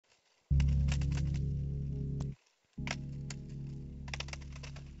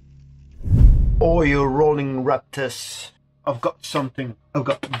all your rolling raptors. I've got something. I've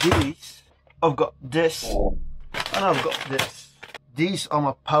got these, I've got this, and I've got this. These are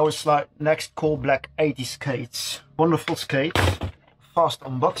my Powerslide Next Core Black 80 skates. Wonderful skates. Fast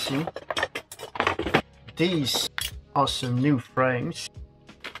unboxing. These are some new frames.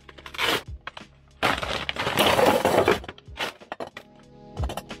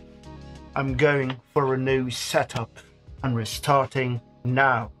 I'm going for a new setup and we're starting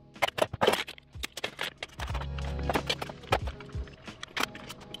now.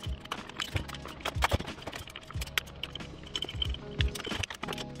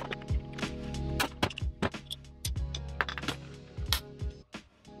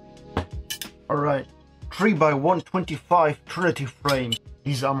 Alright, 3x125 Trinity frames.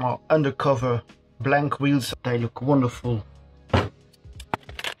 These are my Undercover blank wheels. They look wonderful.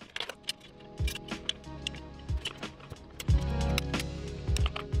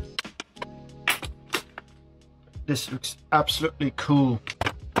 This looks absolutely cool.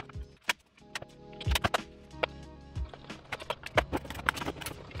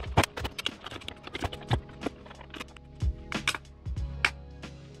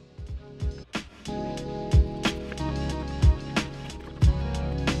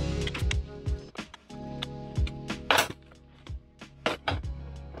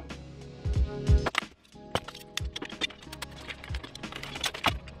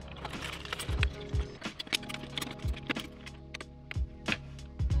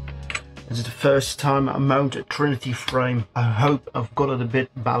 This is the first time I mount a Trinity frame. I hope I've got it a bit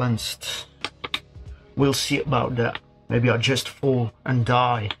balanced. We'll see about that. Maybe I just fall and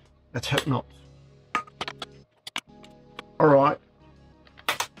die. Let's hope not. Alright.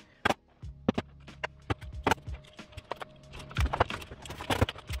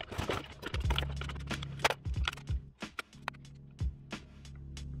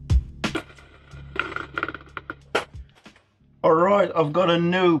 Alright, I've got a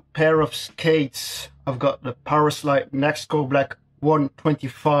new pair of skates. I've got the Powerslide Next Core Black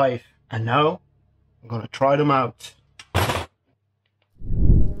 125. And now, I'm gonna try them out.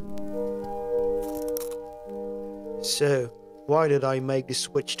 So, why did I make the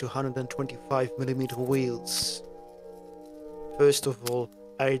switch to 125mm wheels? First of all,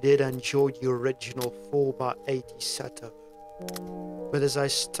 I did enjoy the original 4x80 setup. But as I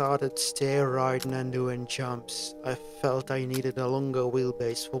started stair riding and doing jumps, I felt I needed a longer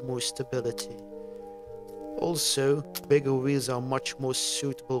wheelbase for more stability. Also, bigger wheels are much more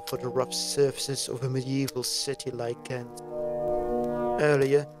suitable for the rough surfaces of a medieval city like Gent.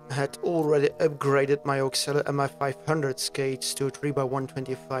 Earlier, I had already upgraded my Auxilla and my 500 skates to a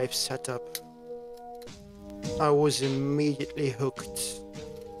 3x125 setup. I was immediately hooked.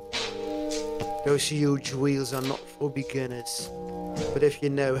 Those huge wheels are not for beginners, but if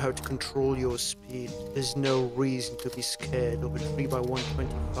you know how to control your speed, there's no reason to be scared of a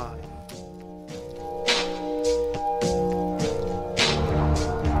 3x125.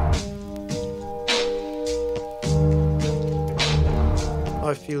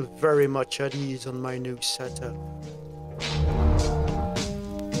 I feel very much at ease on my new setup.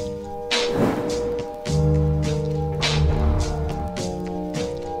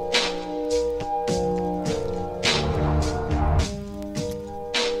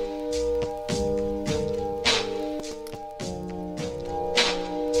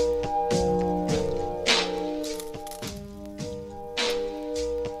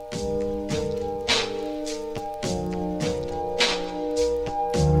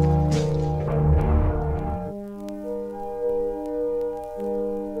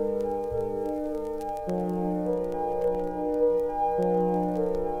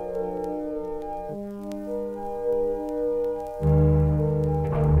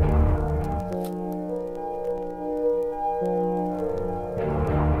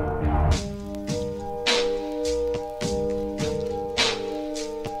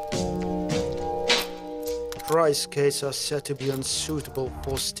 Dry skates are said to be unsuitable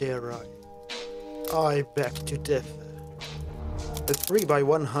for stair riding. I beg to differ. The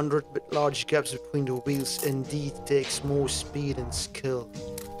 3x100 with large gaps between the wheels indeed takes more speed and skill.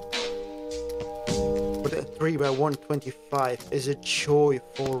 But a 3x125 is a joy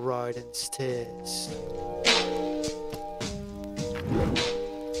for riding stairs.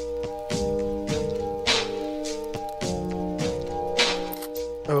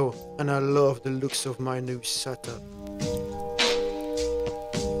 Oh, and I love the looks of my new setup.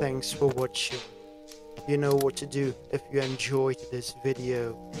 Thanks for watching. You know what to do if you enjoyed this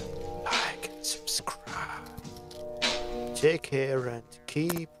video. Like and subscribe. Take care and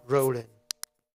keep rolling.